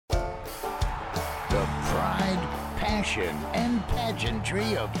passion and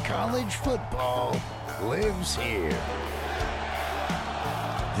pageantry of college football lives here.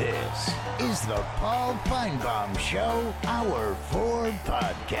 This is the Paul Finebaum Show, Hour 4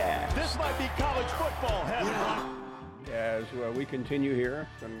 podcast. This might be college football heaven. As we continue here,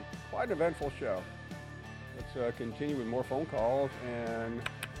 it's been quite an eventful show. Let's continue with more phone calls, and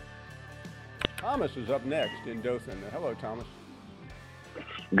Thomas is up next in Dothan. Hello, Thomas.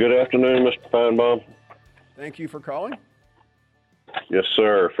 Good afternoon, Mr. Finebaum. Thank you for calling. Yes,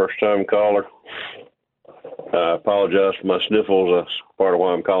 sir. First time caller. I apologize for my sniffles. That's part of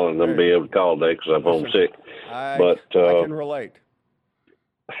why I'm calling them, being able to call today because I'm homesick. I can relate.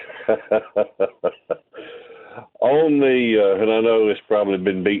 On the, and I know it's probably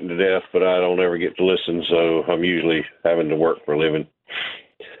been beaten to death, but I don't ever get to listen, so I'm usually having to work for a living.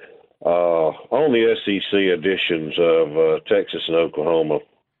 On the SEC editions of Texas and Oklahoma,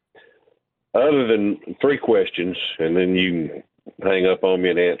 other than three questions, and then you can hang up on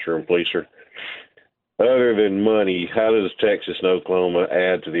me and answer them, please, sir. Other than money, how does Texas and Oklahoma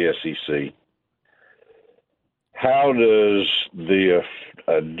add to the SEC? How does the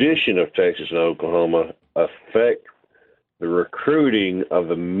addition of Texas and Oklahoma affect the recruiting of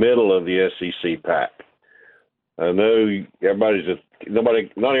the middle of the SEC pack? I know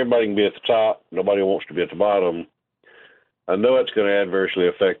not everybody can be at the top. Nobody wants to be at the bottom. I know it's going to adversely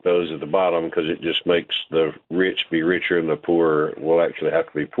affect those at the bottom because it just makes the rich be richer and the poor will actually have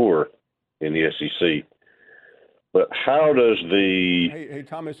to be poor in the SEC. But how does the... Hey,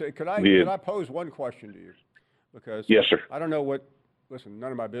 Thomas, could I pose one question to you? Because yes, sir. I don't know what... Listen,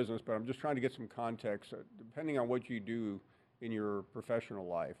 none of my business, but I'm just trying to get some context. Depending on what you do in your professional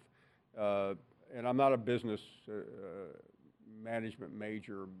life, and I'm not a business management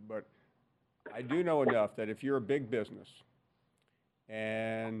major, but I do know enough that if you're a big business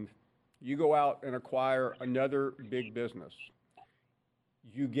and you go out and acquire another big business,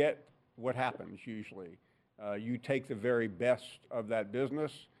 you get what happens usually. You take the very best of that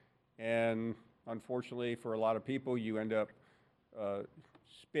business, and unfortunately for a lot of people, you end up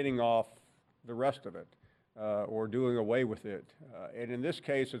spinning off the rest of it or doing away with it. And in this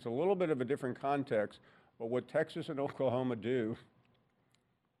case, it's a little bit of a different context, but what Texas and Oklahoma do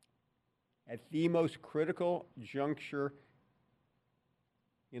at the most critical juncture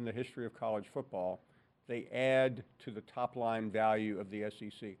in the history of college football, they add to the top line value of the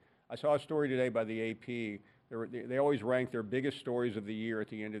SEC. I saw a story today by the AP. They always rank their biggest stories of the year at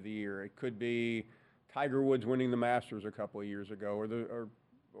the end of the year. It could be Tiger Woods winning the Masters a couple of years ago,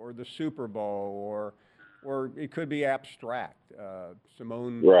 or the Super Bowl, or it could be abstract.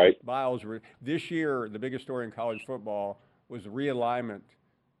 Simone Biles. This year, the biggest story in college football was realignment.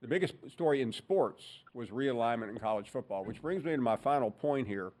 The biggest story in sports was realignment in college football, which brings me to my final point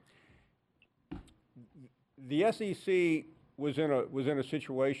here. The SEC was in a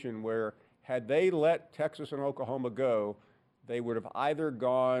situation where had they let Texas and Oklahoma go, they would have either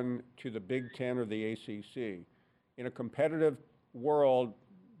gone to the Big Ten or the ACC. In a competitive world,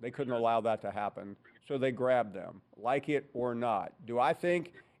 they couldn't allow that to happen, so they grabbed them, like it or not. Do I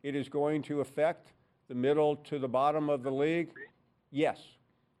think it is going to affect the middle to the bottom of the league? Yes.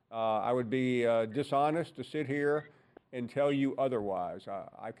 I would be dishonest to sit here and tell you otherwise.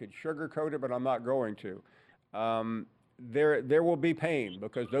 I could sugarcoat it, but I'm not going to. There will be pain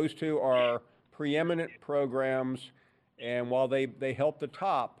because those two are preeminent programs, and while they help the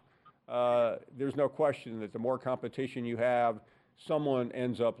top, there's no question that the more competition you have, someone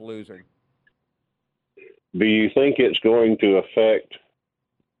ends up losing. Do you think it's going to affect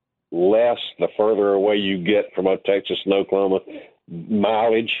less the further away you get from Texas and Oklahoma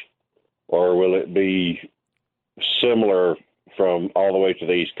mileage, or will it be similar from all the way to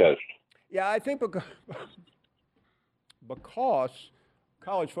the East Coast? Yeah, I think because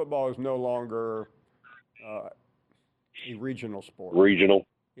college football is no longer a regional sport. Regional?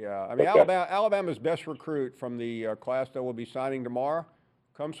 Yeah, I mean, okay. Alabama's best recruit from the class that will be signing tomorrow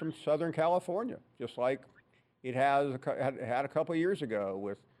comes from Southern California, just like it had a couple of years ago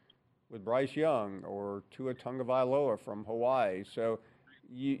with Bryce Young or Tua Tagovailoa from Hawaii. So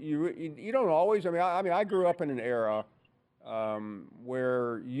you don't always. I mean, I grew up in an era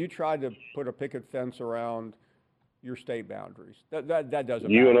where you tried to put a picket fence around your state boundaries. That doesn't matter.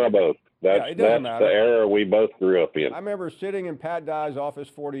 You and I both. That's the era we both grew up in. I remember sitting in Pat Dye's office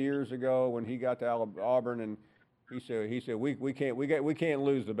 40 years ago when he got to Auburn, and he said we can't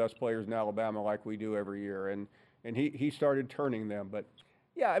lose the best players in Alabama like we do every year, and he started turning them. But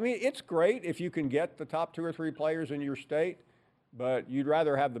yeah, I mean, it's great if you can get the top 2 or 3 players in your state, but you'd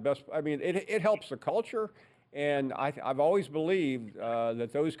rather have the best. I mean, it helps the culture, and I've always believed that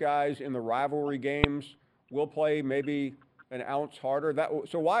those guys in the rivalry games will play maybe an ounce harder.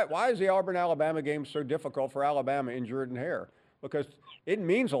 So why is the Auburn-Alabama game so difficult for Alabama in Jordan-Hare? Because it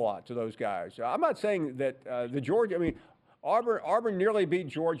means a lot to those guys. I'm not saying that the Georgia. I mean, Auburn nearly beat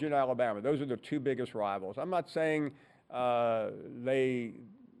Georgia and Alabama. Those are the two biggest rivals. I'm not saying they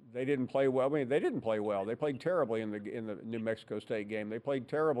didn't play well. I mean, they didn't play well. They played terribly in the New Mexico State game. They played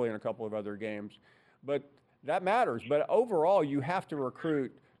terribly in a couple of other games, but that matters. But overall, you have to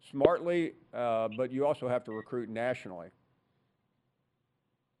recruit smartly, but you also have to recruit nationally.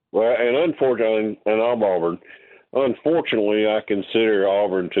 Well, and unfortunately, and I'm Auburn. Unfortunately, I consider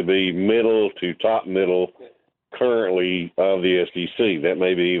Auburn to be middle to top middle currently of the SEC. That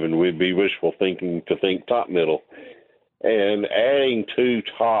maybe even would be wishful thinking to think top middle. And adding two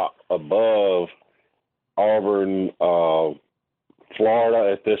top above Auburn,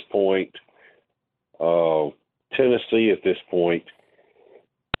 Florida at this point, Tennessee at this point,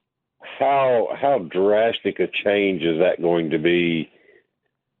 how drastic a change is that going to be?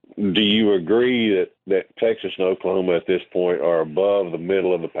 Do you agree that Texas and Oklahoma at this point are above the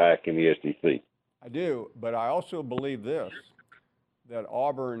middle of the pack in the SEC? I do, but I also believe this, that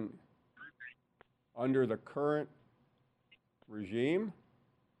Auburn, under the current regime,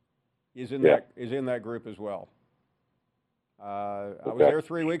 is in that group as well. I was there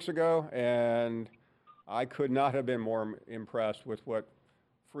 3 weeks ago, and I could not have been more impressed with what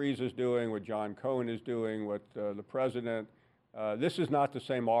Freeze is doing, what John Cohen is doing, what the president. This is not the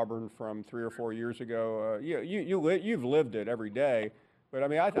same Auburn from 3 or 4 years ago. You've lived it every day. But, I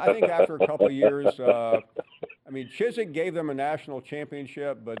mean, I think after a couple of years, I mean, Chizik gave them a national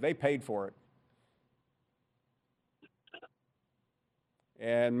championship, but they paid for it.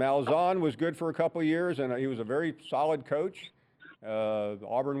 And Malzahn was good for a couple of years, and he was a very solid coach.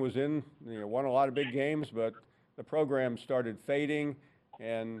 Auburn was won a lot of big games, but the program started fading,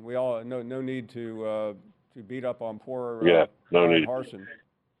 and we all no need to beat up on poor Ryan Harsin.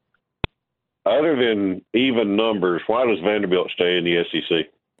 Other than even numbers, why does Vanderbilt stay in the SEC?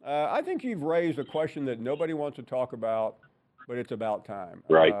 I think you've raised a question that nobody wants to talk about, but it's about time.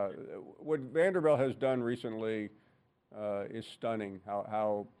 Right. What Vanderbilt has done recently is stunning.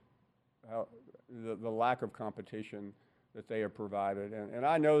 How the lack of competition that they have provided, and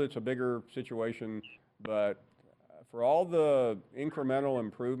I know it's a bigger situation, but for all the incremental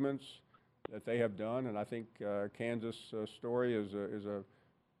improvements that they have done, and I think Kansas Story is a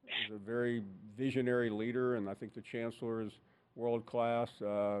very visionary leader, and I think the chancellor is world class.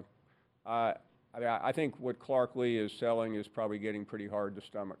 I think what Clark Lee is selling is probably getting pretty hard to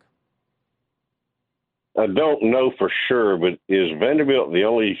stomach. I don't know for sure, but is Vanderbilt the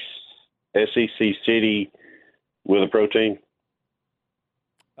only SEC city with a pro team?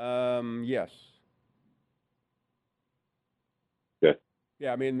 Yes. Yeah.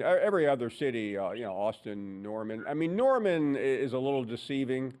 Yeah, I mean, every other city, Austin, Norman. I mean, Norman is a little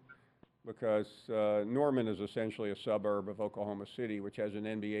deceiving because Norman is essentially a suburb of Oklahoma City, which has an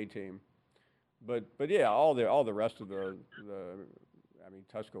NBA team. But yeah, all the rest of the I mean,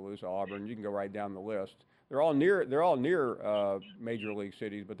 Tuscaloosa, Auburn, you can go right down the list. They're all near major league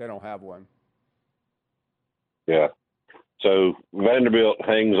cities, but they don't have one. Yeah. So Vanderbilt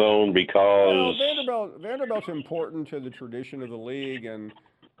hangs on because Vanderbilt's important to the tradition of the league, and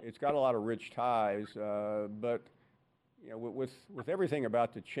it's got a lot of rich ties. But with everything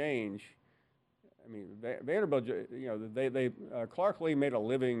about to change, I mean, Vanderbilt, they Clark Lee made a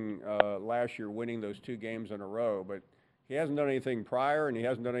living last year winning those 2 games in a row, but he hasn't done anything prior, and he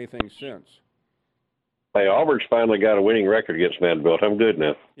hasn't done anything since. Hey, Auburn's finally got a winning record against Vanderbilt. I'm good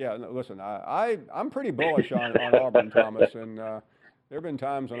now. Yeah, no, listen, I'm pretty bullish on Auburn, Thomas, and there have been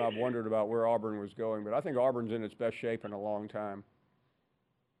times when I've wondered about where Auburn was going, but I think Auburn's in its best shape in a long time.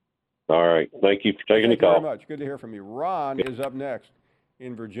 All right. Thank you for taking the call. Thank you very much. Good to hear from you. Ron is up next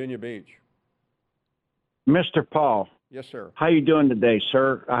in Virginia Beach. Mr. Paul. Yes, sir. How you doing today,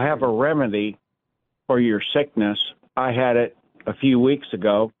 sir? I have a remedy for your sickness. I had it a few weeks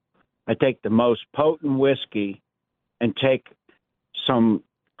ago. I take the most potent whiskey and take some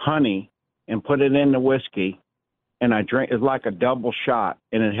honey and put it in the whiskey, and I drink. It's like a double shot,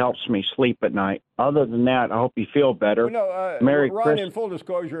 and it helps me sleep at night. Other than that, I hope you feel better. Well, no, Merry Ron, Christmas. in full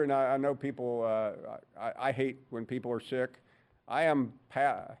disclosure, and I know people, I hate when people are sick. I am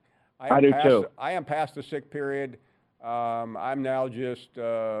past the sick period. I'm now just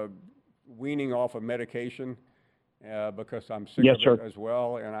weaning off of medication. Because I'm sick of it as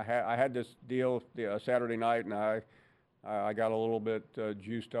well, and I had this deal Saturday night, and I got a little bit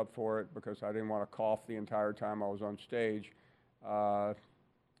juiced up for it because I didn't want to cough the entire time I was on stage. I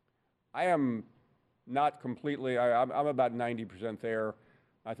am not completely. I'm about 90% there.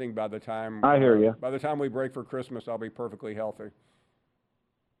 I think by the time I hear you. By the time we break for Christmas, I'll be perfectly healthy.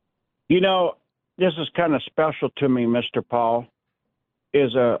 You know, this is kind of special to me, Mr. Paul.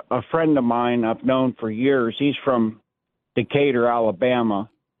 Is a friend of mine I've known for years. He's from Decatur, Alabama,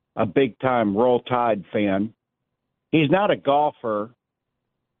 a big-time Roll Tide fan. He's not a golfer,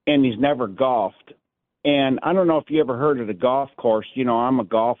 and he's never golfed. And I don't know if you ever heard of the golf course. You know, I'm a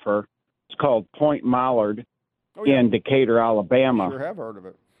golfer. It's called Point Mallard in Decatur, Alabama. Sure have heard of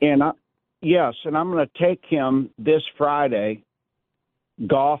it. And and I'm going to take him this Friday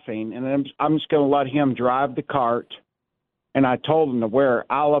golfing, and I'm just going to let him drive the cart. And I told him to wear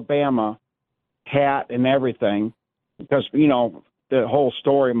Alabama hat and everything because, you know, the whole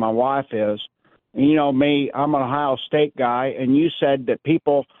story of my wife is, you know, me, I'm an Ohio State guy, and you said that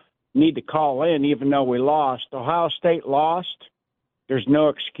people need to call in even though we lost. Ohio State lost. There's no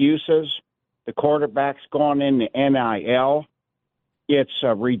excuses. The quarterback's going in the NIL. It's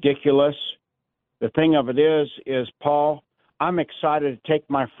ridiculous. The thing of it is, Paul, I'm excited to take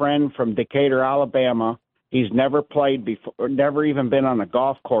my friend from Decatur, Alabama. He's never played before, never even been on a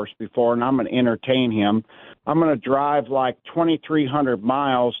golf course before, and I'm going to entertain him. I'm going to drive like 2,300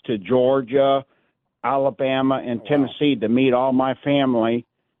 miles to Georgia, Alabama, and Tennessee to meet all my family.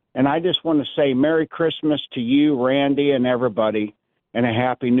 And I just want to say Merry Christmas to you, Randy, and everybody, and a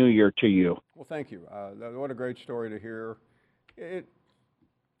Happy New Year to you. Well, thank you. What a great story to hear. It's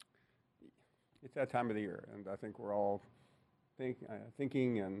that time of the year, and I think we're all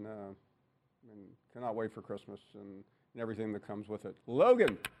thinking and cannot wait for Christmas and everything that comes with it.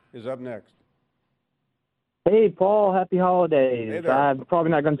 Logan is up next. Hey, Paul. Happy holidays. Hey there. I'm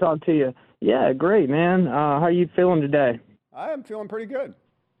probably not going to talk to you. Yeah, great, man. How are you feeling today? I am feeling pretty good.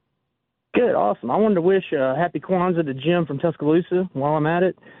 Good, awesome. I wanted to wish Happy Kwanzaa to Jim from Tuscaloosa while I'm at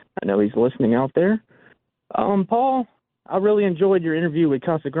it. I know he's listening out there. Paul, I really enjoyed your interview with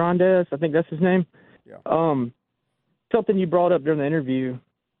Casagrandes. I think that's his name. Yeah. Something you brought up during the interview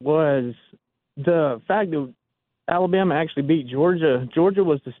was the fact that Alabama actually beat Georgia. Georgia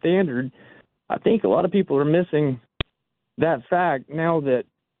was the standard. I think a lot of people are missing that fact now that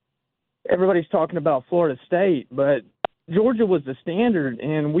everybody's talking about Florida State, but Georgia was the standard,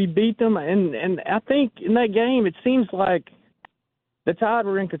 and we beat them. And I think in that game, it seems like the Tide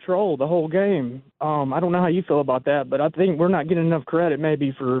were in control the whole game. I don't know how you feel about that, but I think we're not getting enough credit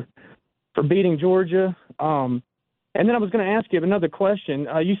maybe for beating Georgia. And then I was going to ask you another question.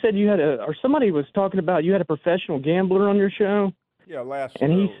 You said you had somebody was talking about you had a professional gambler on your show. Yeah,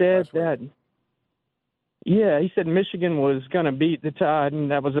 and he said last week. that. Yeah, he said Michigan was going to beat the Tide,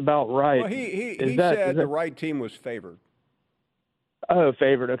 and that was about right. Well, he said the right team was favored. Oh,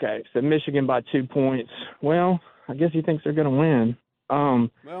 favored. Okay, so Michigan by 2 points. Well, I guess he thinks they're going to win.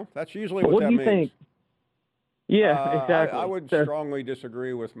 Well, that's usually what that do you means. think? Yeah, exactly. I would So- strongly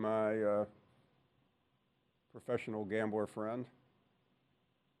disagree with my professional gambler friend.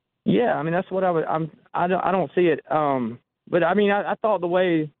 Yeah, I mean that's what I don't see it. But I mean I thought the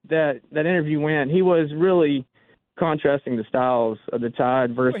way that interview went, he was really contrasting the styles of the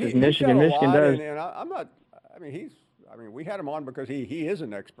Tide versus Well, Michigan. He said a Michigan lot, does. and I'm not. I mean, we had him on because he is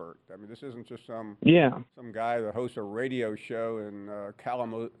an expert. I mean, this isn't just some guy that hosts a radio show in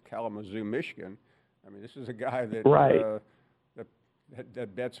Kalamazoo, Michigan. I mean, this is a guy that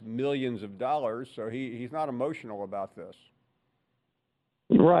that bets millions of dollars, so he's not emotional about this.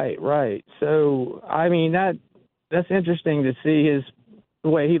 Right. So I mean that's interesting to see the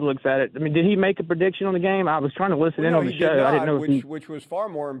way he looks at it. I mean, did he make a prediction on the game? I was trying to listen in on the he show. did not, I didn't know which was far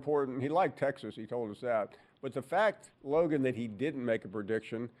more important. He liked Texas. He told us that. But the fact, Logan, that he didn't make a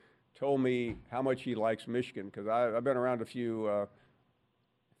prediction told me how much he likes Michigan, because I've been around a few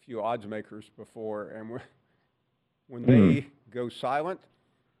odds makers before, and when they go silent,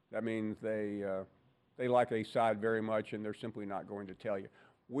 that means they like a side very much, and they're simply not going to tell you.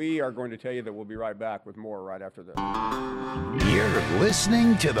 We are going to tell you that we'll be right back with more right after this. You're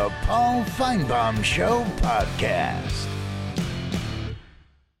listening to the Paul Feinbaum Show podcast.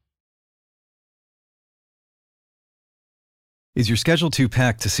 Is your schedule too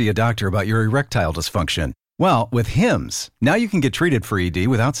packed to see a doctor about your erectile dysfunction? Well, with Hims, now you can get treated for ED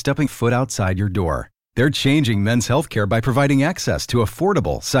without stepping foot outside your door. They're changing men's healthcare by providing access to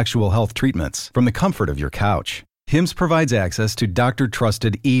affordable sexual health treatments from the comfort of your couch. Hims provides access to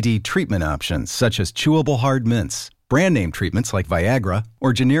doctor-trusted ED treatment options such as chewable hard mints, brand name treatments like Viagra,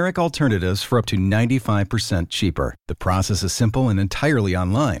 or generic alternatives for up to 95% cheaper. The process is simple and entirely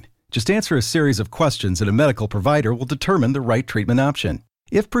online. Just answer a series of questions and a medical provider will determine the right treatment option.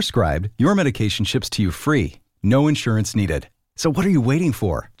 If prescribed, your medication ships to you free. No insurance needed. So what are you waiting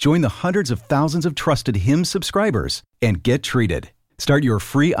for? Join the hundreds of thousands of trusted Hims subscribers and get treated. Start your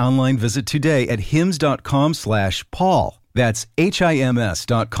free online visit today at hims.com/Paul. That's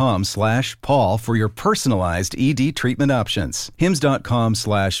HIMS.com/Paul for your personalized ED treatment options.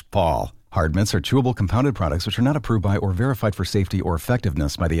 hims.com/Paul. Hard mints are chewable compounded products which are not approved by or verified for safety or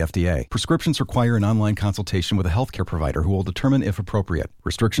effectiveness by the FDA. Prescriptions require an online consultation with a healthcare provider who will determine if appropriate.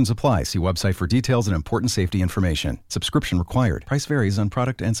 Restrictions apply. See website for details and important safety information. Subscription required. Price varies on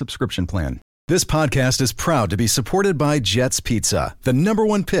product and subscription plan. This podcast is proud to be supported by Jets Pizza, the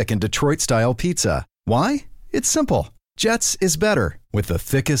 #1 pick in Detroit-style pizza. Why? It's simple. Jets is better. With the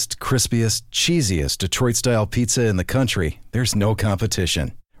thickest, crispiest, cheesiest Detroit-style pizza in the country, there's no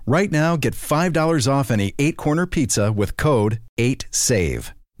competition. Right now, get $5 off any 8-corner pizza with code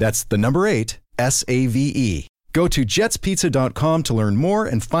 8SAVE. That's the number 8, SAVE. Go to jetspizza.com to learn more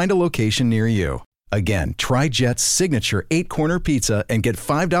and find a location near you. Again, try Jet's signature 8-corner pizza and get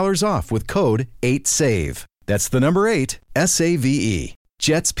 $5 off with code 8SAVE. That's the number 8, SAVE.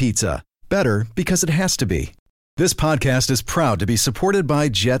 Jet's Pizza. Better because it has to be. This podcast is proud to be supported by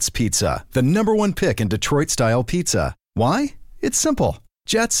Jets Pizza, the #1 pick in Detroit-style pizza. Why? It's simple.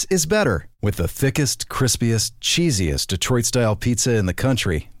 Jets is better. With the thickest, crispiest, cheesiest Detroit-style pizza in the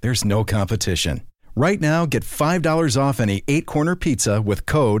country, there's no competition. Right now, get $5 off any 8-corner pizza with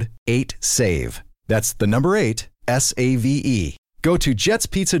code 8SAVE. That's the number 8, SAVE. Go to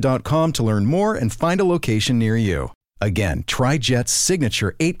jetspizza.com to learn more and find a location near you. Again, try Jet's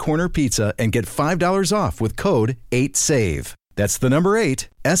signature 8-corner pizza and get $5 off with code 8SAVE. That's the number 8,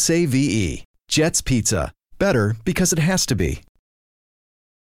 SAVE. Jet's Pizza. Better because it has to be.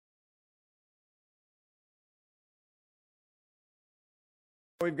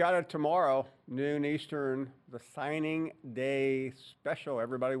 We've got it tomorrow, noon Eastern, the signing day special.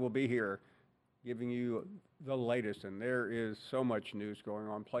 Everybody will be here giving you the latest, and there is so much news going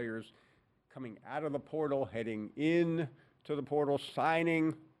on. Players coming out of the portal, heading in to the portal,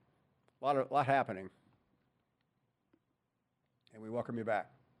 signing, a lot happening. And we welcome you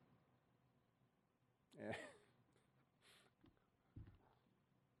back. Yeah.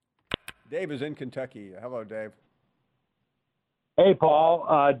 Dave is in Kentucky. Hello, Dave. Hey,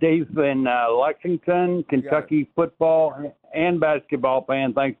 Paul. Dave's in Lexington, Kentucky football and basketball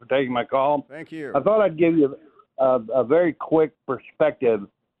fan. Thanks for taking my call. Thank you. I thought I'd give you a very quick perspective,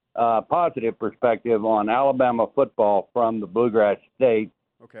 positive perspective on Alabama football from the Bluegrass State.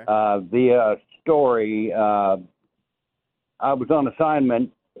 Okay. Via story. I was on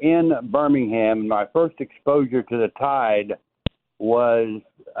assignment in Birmingham. My first exposure to the Tide was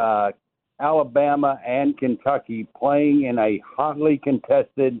Alabama and Kentucky playing in a hotly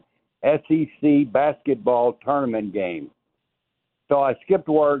contested SEC basketball tournament game. So I skipped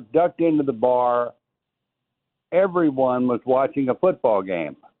work, ducked into the bar. Everyone was watching a football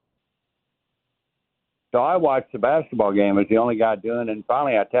game. So I watched the basketball game as the only guy doing it, and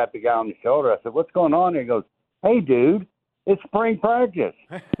finally I tapped the guy on the shoulder. I said, "What's going on?" And he goes, "Hey, dude, it's spring practice."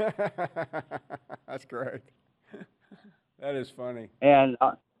 That's great. That is funny. And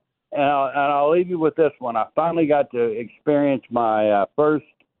I'll leave you with this one. I finally got to experience my first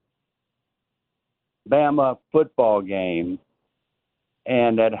Bama football game.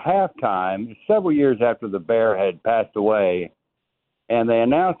 And at halftime, several years after the Bear had passed away, and they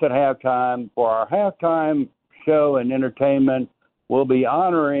announced at halftime, for our halftime show and entertainment, we'll be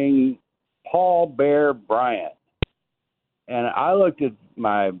honoring Paul Bear Bryant. And I looked at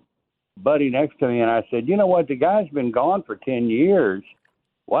my buddy next to me and I said, "You know what? The guy's been gone for 10 years.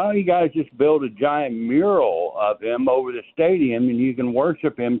 Why don't you guys just build a giant mural of him over the stadium and you can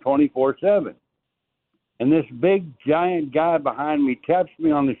worship him 24/7? And this big, giant guy behind me taps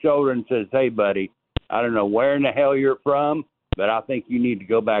me on the shoulder and says, "Hey, buddy, I don't know where in the hell you're from, but I think you need to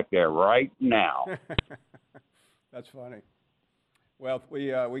go back there right now." That's funny. Well,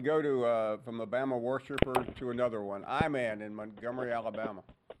 we go to from a Bama worshiper to another one. I-Man in Montgomery, Alabama.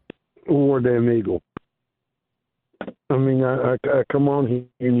 War damn eagle. I mean, I come on here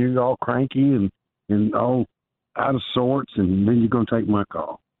and you're all cranky and all out of sorts, and then you're going to take my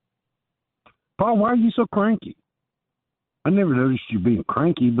call. Paul, why are you so cranky? I never noticed you being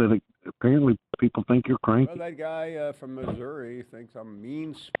cranky, but apparently people think you're cranky. Well, that guy from Missouri thinks I'm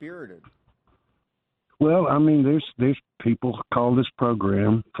mean-spirited. Well, I mean, there's people who call this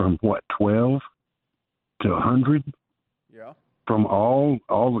program from, 12 to 100? Yeah. From all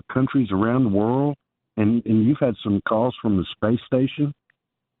the countries around the world. And you've had some calls from the space station,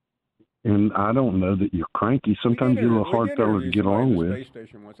 and I don't know that you're cranky. Sometimes you're a little hard fellow to get along with. Space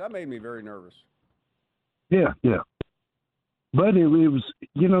station once. That made me very nervous. Yeah. But it was,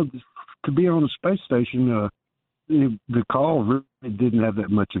 to be on a space station, the call really didn't have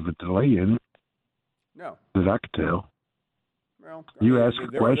that much of a delay in it. No. That I could tell. Well, You ask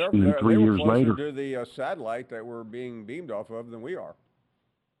a question, and 3 years later, to the satellite that we're being beamed off of than we are.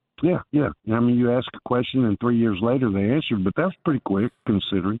 Yeah. I mean, you ask a question, and 3 years later they answered, but that's pretty quick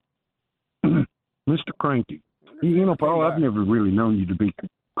considering. Mr. Cranky, you know, Paul, I've never really known you to be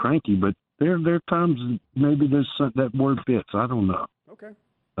cranky, but there are times maybe that word fits. I don't know. Okay.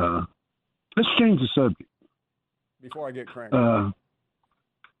 Let's change the subject. Before I get cranky.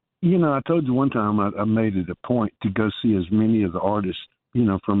 You know, I told you one time I made it a point to go see as many of the artists, you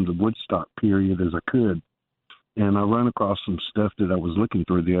know, from the Woodstock period as I could. And I run across some stuff that I was looking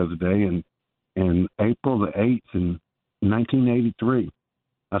through the other day. And April the 8th in 1983,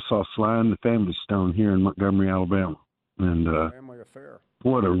 I saw Sly and the Family Stone here in Montgomery, Alabama. And Family Affair.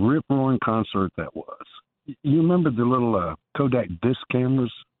 What a rip-roaring concert that was. You remember the little Kodak disc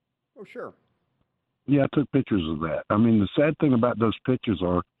cameras? Oh, sure. Yeah, I took pictures of that. I mean, the sad thing about those pictures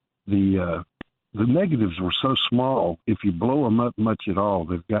are the negatives were so small. If you blow them up much at all,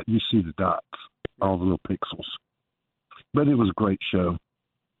 you see the dots, all the little pixels. But it was a great show.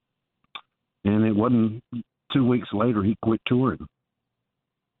 And it wasn't 2 weeks later he quit touring.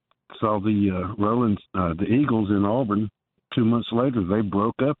 Saw the the Eagles in Auburn 2 months later. They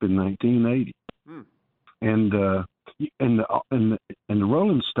broke up in 1980. And the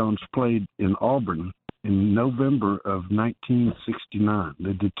Rolling Stones played in Auburn in November of 1969.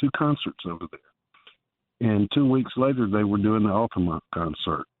 They did 2 concerts over there. And 2 weeks later, they were doing the Altamont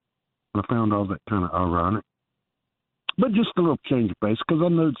concert. I found all that kind of ironic. But just a little change of pace, because I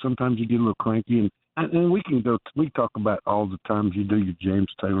know sometimes you get a little cranky. And we can talk about all the times you do your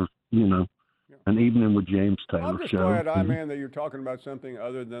James Taylor, you know, an evening with James Taylor I'm just show. glad, man, that you're talking about something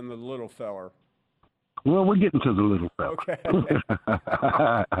other than the little feller. Well, we're getting to the little fella. Okay.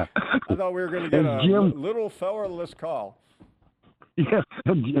 I thought we were going to get a little fellerless call. Yeah,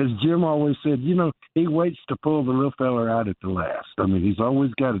 as Jim always said, you know, he waits to pull the little feller out at the last. I mean, he's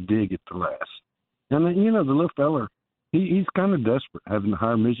always got to dig at the last. And then, you know, the little feller, he's kind of desperate, having to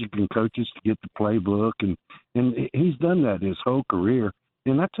hire Michigan coaches to get the playbook, and he's done that his whole career.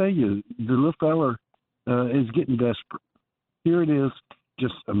 And I tell you, the little feller is getting desperate. Here it is,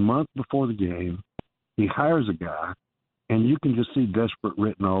 just a month before the game. He hires a guy, and you can just see desperate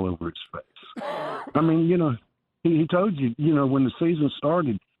written all over his face. I mean, you know, he told you, you know, when the season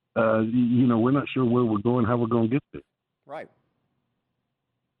started, you know, we're not sure where we're going, how we're going to get there. Right.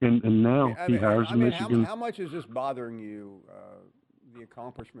 And now he hires Michigan. How much is this bothering you, the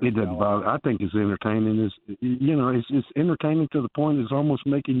accomplishment? It doesn't bother. I think it's entertaining. You know, it's entertaining to the point it's almost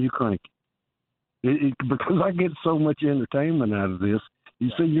making you cranky. Because I get so much entertainment out of this. You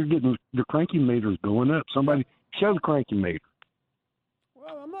see, you're getting the cranky meter's going up. Somebody show the cranky meter.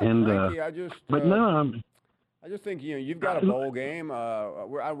 Well, I'm not cranky. I just think, you know, you've got a bowl game.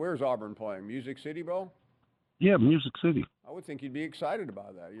 Where's Auburn playing? Music City Bowl? Yeah, Music City. I would think you'd be excited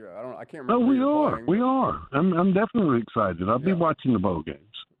about that. I can't remember. Oh, we are. I'm definitely excited. I'll be watching the bowl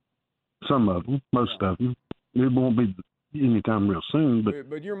games. Some of them, most of them. It won't be anytime real soon,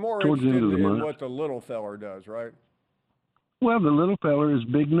 but you're more interested in what the little feller does, right? Well, the little feller is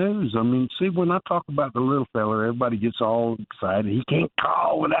big news. I mean, see, when I talk about the little feller, everybody gets all excited. He can't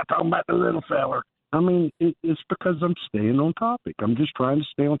call without talking about the little feller. I mean, it's because I'm staying on topic. I'm just trying to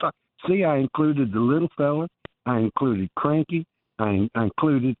stay on topic. See, I included the little fella. I included cranky. I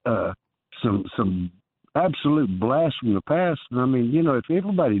included some absolute blast from the past. And I mean, you know, if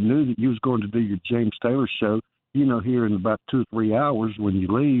everybody knew that you was going to do your James Taylor show, you know, here in about 2 or 3 hours when you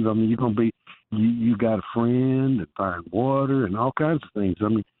leave, I mean, you're going to be, you got a friend and fire and water and all kinds of things. I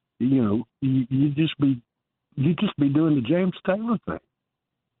mean, you know, you just be doing the James Taylor thing.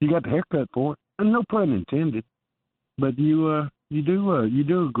 You got the haircut for it, and no pun intended. But you do a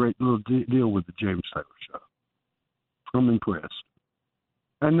great little deal with the James Taylor show. I'm impressed,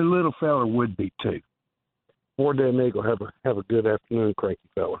 and the little fella would be too. War Damn Eagle, have a good afternoon, cranky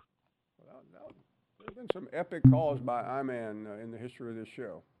fella. Well, no, there's been some epic calls by I-Man in the history of this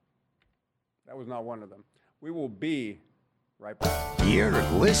show. That was not one of them. We will be right back. You're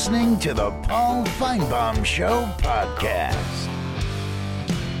listening to the Paul Feinbaum Show podcast.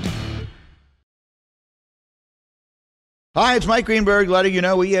 Hi, it's Mike Greenberg letting you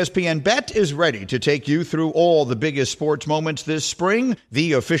know ESPN Bet is ready to take you through all the biggest sports moments this spring.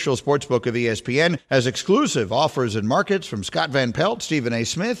 The official sportsbook of ESPN has exclusive offers and markets from Scott Van Pelt, Stephen A.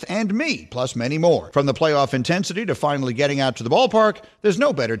 Smith, and me, plus many more. From the playoff intensity to finally getting out to the ballpark, there's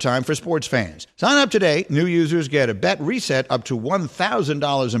no better time for sports fans. Sign up today. New users get a bet reset up to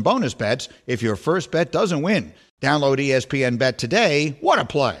 $1,000 in bonus bets if your first bet doesn't win. Download ESPN Bet today. What a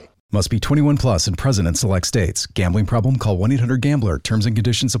play. Must be 21 plus and present in select states. Gambling problem? Call 1-800-GAMBLER. Terms and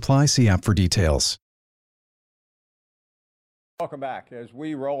conditions apply. See app for details. Welcome back. As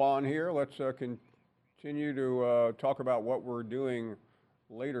we roll on here, let's continue to talk about what we're doing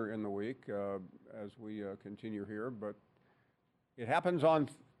later in the week as we continue here. But it happens on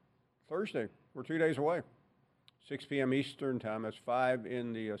Thursday. We're 2 days away. 6 p.m. Eastern Time. That's 5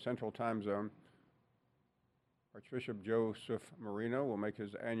 in the Central Time Zone. Archbishop Joseph Marino will make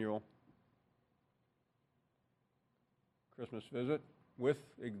his annual Christmas visit with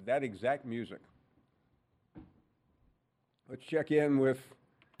that exact music. Let's check in with,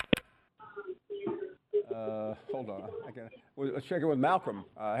 hold on, let's check in with Malcolm.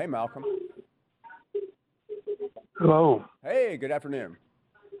 Hey, Malcolm. Hello. Hey, good afternoon.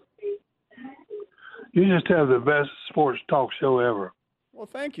 You just have the best sports talk show ever. Well,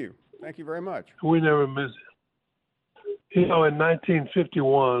 thank you. Thank you very much. We never miss it. You know, in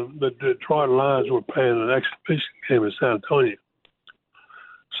 1951, the Detroit Lions were playing an exhibition game in San Antonio.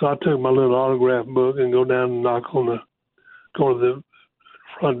 So I took my little autograph book and go down and go to the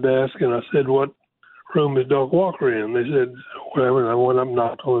front desk, and I said, "What room is Doak Walker in?" They said, "Whatever." And I went up and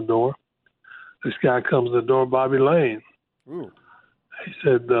knocked on the door. This guy comes to the door, Bobby Lane. Ooh. He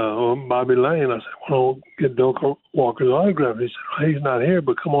said, Bobby Lane. I said, "Well, I'll get Doak Walker's autograph." He said, "Well, he's not here,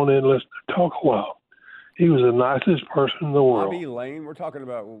 but come on in and let's talk a while." He was the nicest person in the world. Bobby Lane, we're talking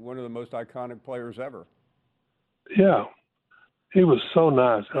about one of the most iconic players ever. Yeah. He was so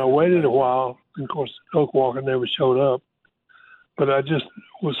nice. And I waited a while. And of course, Doak Walker never showed up. But I just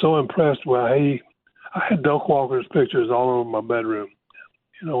was so impressed with how I had Doak Walker's pictures all over my bedroom,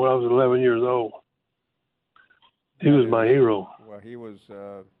 you know, when I was 11 years old. He was my hero. Well, he was,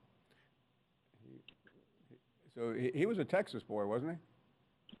 he was a Texas boy, wasn't he?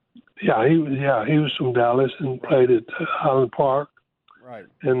 Yeah, he was from Dallas and played at Highland Park. Right.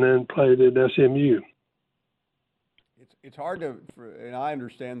 And then played at SMU. It's hard to, and I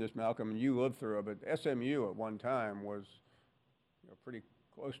understand this, Malcolm, and you lived through it, but SMU at one time was pretty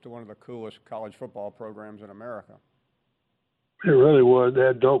close to one of the coolest college football programs in America. It really was. They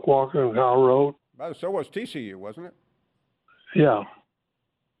had Doak Walker and Kyle Rote. So was TCU, wasn't it? Yeah.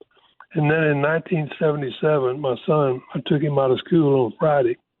 And then in 1977, my son, I took him out of school on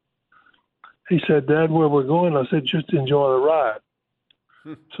Friday. He said, "Dad, where we're going?" I said, "Just enjoy the ride."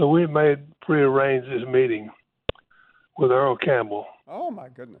 So we prearranged this meeting with Earl Campbell. Oh, my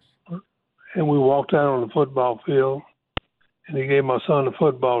goodness. And we walked out on the football field. And he gave my son the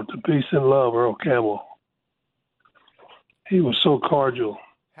football to Peace and Love, Earl Campbell. He was so cordial.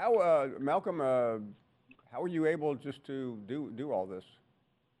 How, Malcolm, how were you able just to do all this?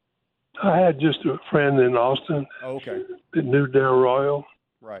 I had just a friend in Austin that knew Darrell Royal.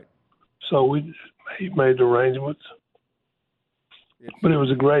 Right. So he made arrangements. But it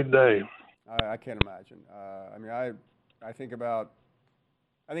was a great day. I can't imagine. I mean, I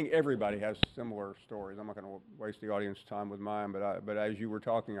think everybody has similar stories. I'm not going to waste the audience time with mine, but as you were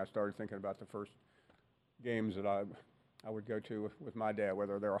talking, I started thinking about the first games that I would go to with my dad,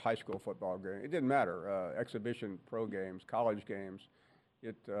 whether they were high school football games. It didn't matter. Exhibition pro games, college games.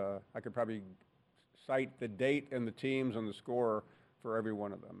 I could probably cite the date and the teams and the score for every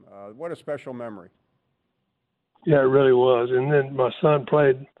one of them. What a special memory. Yeah, it really was. And then my son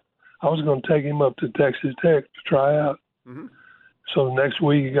played. I was going to take him up to Texas Tech to try out. Mm-hmm. So next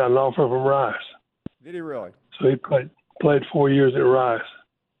week he got an offer from Rice. Did he really? So he played 4 years at Rice.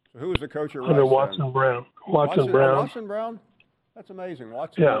 So who was the coach at Rice? Under Watson Brown. Watson Brown. Watson Brown? That's amazing.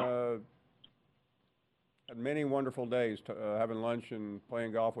 Watson had many wonderful days having lunch and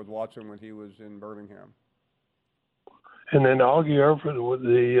playing golf with Watson when he was in Birmingham. And then Augie Erford was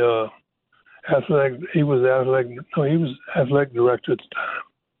the he was athletic director at the time.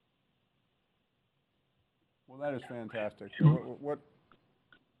 Well, that is fantastic. Who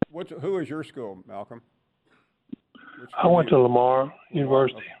is your school, Malcolm? I went to Lamar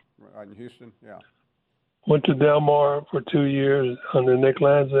University. Right in Houston, yeah. Went to Del Mar for 2 years under Nick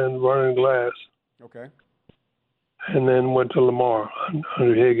Lanza and Vernon Glass. Okay. And then went to Lamar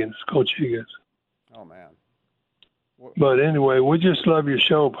under Higgins, Coach Higgins. Oh, man. But anyway, we just love your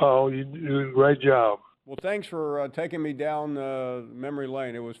show, Paul. You do a great job. Well, thanks for taking me down memory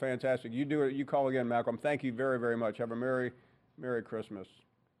lane. It was fantastic. You do it. You call again, Malcolm. Thank you very, very much. Have a Merry Christmas.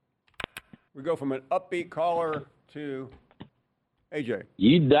 We go from an upbeat caller to AJ.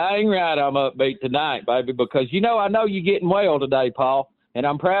 You dang right I'm upbeat tonight, baby, because, I know you're getting well today, Paul, and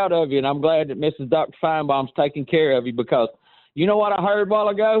I'm proud of you, and I'm glad that Mrs. Dr. Feinbaum's taking care of you because you know what I heard a while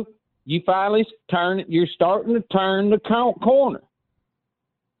ago? You're starting to turn the corner.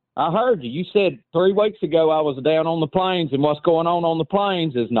 I heard you. You said 3 weeks ago I was down on the plains, and what's going on the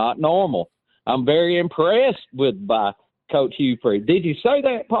plains is not normal. I'm very impressed by Coach Hugh Freeze. Did you say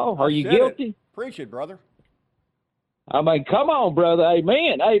that, Paul? Are you guilty? Preach it, brother. I mean, come on, brother.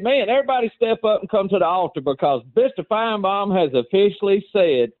 Amen. Amen. Everybody step up and come to the altar because Mr. Feinbaum has officially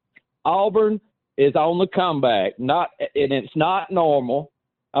said Auburn is on the comeback. And it's not normal.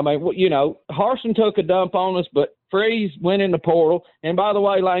 I mean, you know, Harsin took a dump on us, but Freeze went in the portal. And by the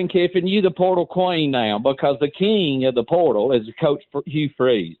way, Lane Kiffin, you the portal queen now because the king of the portal is Coach Hugh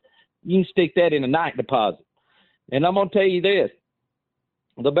Freeze. You can stick that in a night deposit. And I'm going to tell you this.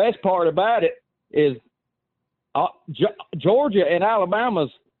 The best part about it is Georgia and Alabama's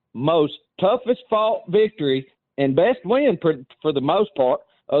most toughest fought victory and best win for the most part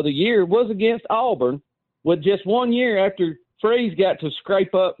of the year was against Auburn with just 1 year after Freeze got to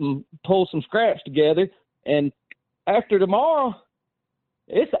scrape up and pull some scraps together. And after tomorrow,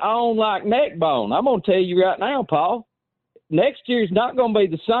 it's on like neck bone. I'm going to tell you right now, Paul, next year's not going to be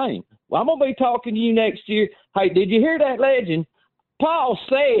the same. Well, I'm going to be talking to you next year. Hey, did you hear that legend? Paul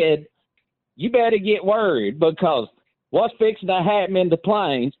said, you better get worried because what's fixing to happen in the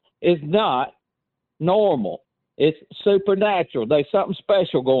Plains is not normal. It's supernatural. There's something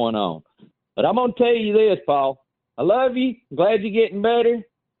special going on. But I'm going to tell you this, Paul. I love you. I'm glad you're getting better.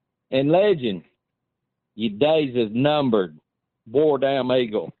 And legend, your days is numbered. War damn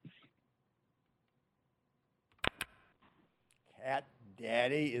eagle. Cat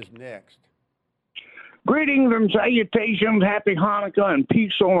Daddy is next. Greetings and salutations. Happy Hanukkah and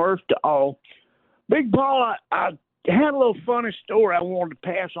peace on earth to all. Big Paul, I had a little funny story I wanted to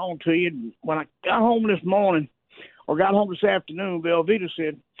pass on to you. When I got home this morning, or got home this afternoon, Velveeta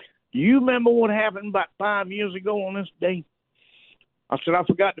said, do you remember what happened about 5 years ago on this day? I said, I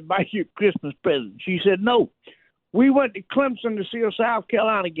forgot to buy you a Christmas present. She said, no. We went to Clemson to see a South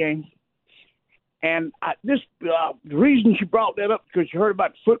Carolina game. And the reason she brought that up because she heard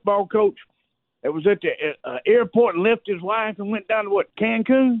about the football coach that was at the airport and left his wife and went down to,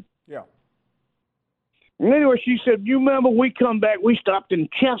 Cancun? Yeah. And anyway, she said, you remember we come back, we stopped in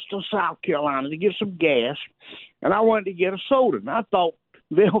Chester, South Carolina to get some gas, and I wanted to get a soda. And I thought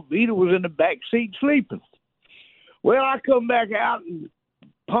Velveeta was in the back seat sleeping. Well, I come back out and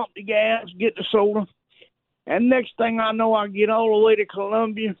pump the gas, get the soda, and next thing I know, I get all the way to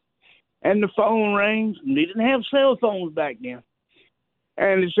Columbia, and the phone rings, and they didn't have cell phones back then.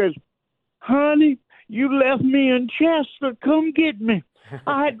 And it says, honey, you left me in Chester. Come get me.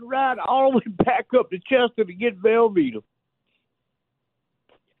 I had to ride all the way back up to Chester to get Velveeta.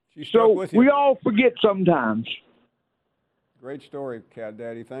 So we all forget sometimes. Great story, Cat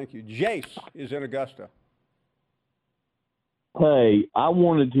Daddy. Thank you. Jace is in Augusta. Hey, I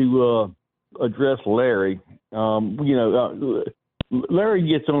wanted to address Larry. Larry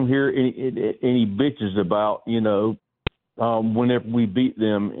gets on here and he bitches about, whenever we beat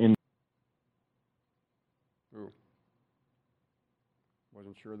them in.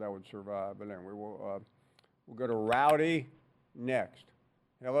 Wasn't sure that would survive, but anyway, we'll go to Rowdy next.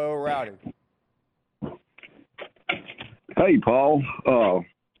 Hello, Rowdy. Hey, Paul.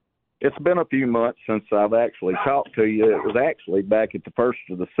 It's been a few months since I've actually talked to you. It was actually back at the first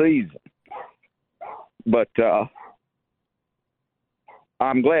of the season. But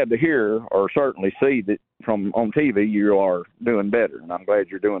I'm glad to hear or certainly see that from on TV you are doing better, and I'm glad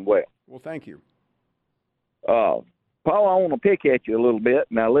you're doing well. Well, thank you. Paul, I want to pick at you a little bit.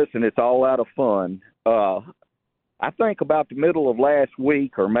 Now, listen, it's all out of fun. I think about the middle of last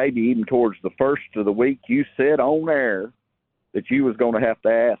week or maybe even towards the first of the week, you said on air that you was going to have to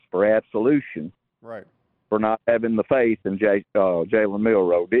ask for absolution right. for not having the faith in Jalen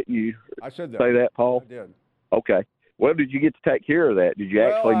Milroe. Didn't you I said that. say that, Paul? I did. Okay. Well, did you get to take care of that? Did you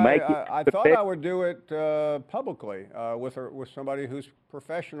actually make it? I thought I would do it publicly with somebody who's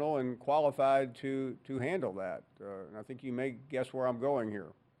professional and qualified to handle that. And I think you may guess where I'm going here.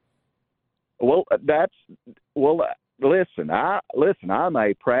 Well, listen, I'm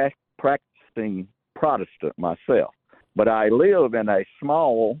a practicing Protestant myself, but I live in a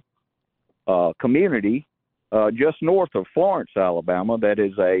small community just north of Florence, Alabama, that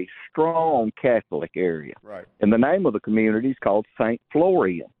is a strong Catholic area. Right. And the name of the community is called St.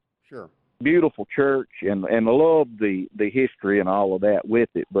 Florian. Sure. Beautiful church, and I love the history and all of that with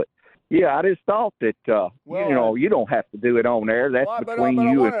it. But, yeah, I just thought that, you don't have to do it on air. That's between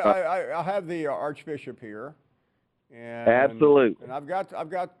you and I have the Archbishop here. And, absolutely. And I've got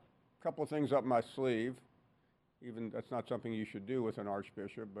a couple of things up my sleeve. Even that's not something you should do with an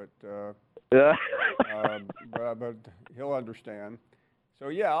archbishop, but he'll understand. So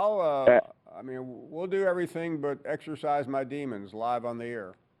yeah, we'll do everything but exercise my demons live on the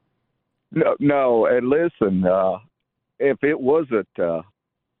air. No, and listen, if it wasn't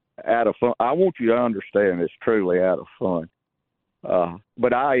out of fun, I want you to understand it's truly out of fun.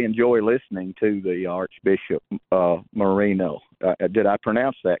 But I enjoy listening to the Archbishop Marino. Did I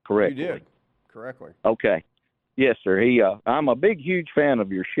pronounce that correctly? You did correctly. Okay. Yes, sir. I'm a huge fan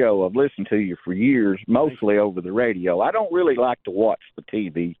of your show. I've listened to you for years, mostly over the radio. I don't really like to watch the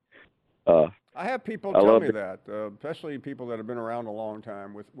TV. I have people tell me that, especially people that have been around a long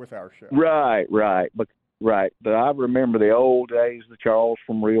time with our show. Right. But I remember the old days, the Charles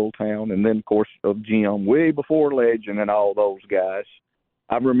from Reeltown, and then, of course, of Jim, way before Legend and all those guys.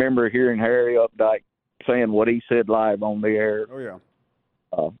 I remember hearing Harry Updike saying what he said live on the air. Oh, yeah.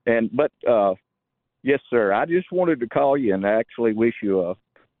 Yes, sir, I just wanted to call you and actually wish you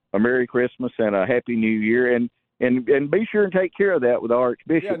a Merry Christmas and a Happy New Year. And be sure and take care of that with the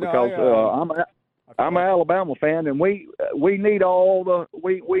Archbishop, because I'm an Alabama fan, and we need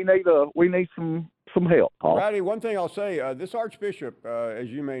we need some help, Paul. Ratty, one thing I'll say, this Archbishop, as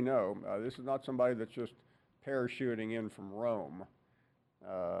you may know, this is not somebody that's just parachuting in from Rome.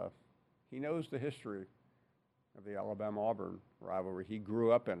 He knows the history of the Alabama-Auburn rivalry. He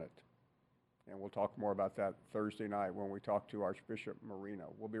grew up in it. And we'll talk more about that Thursday night when we talk to Archbishop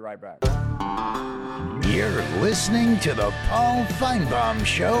Marino. We'll be right back. You're listening to the Paul Feinbaum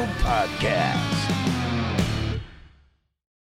Show podcast.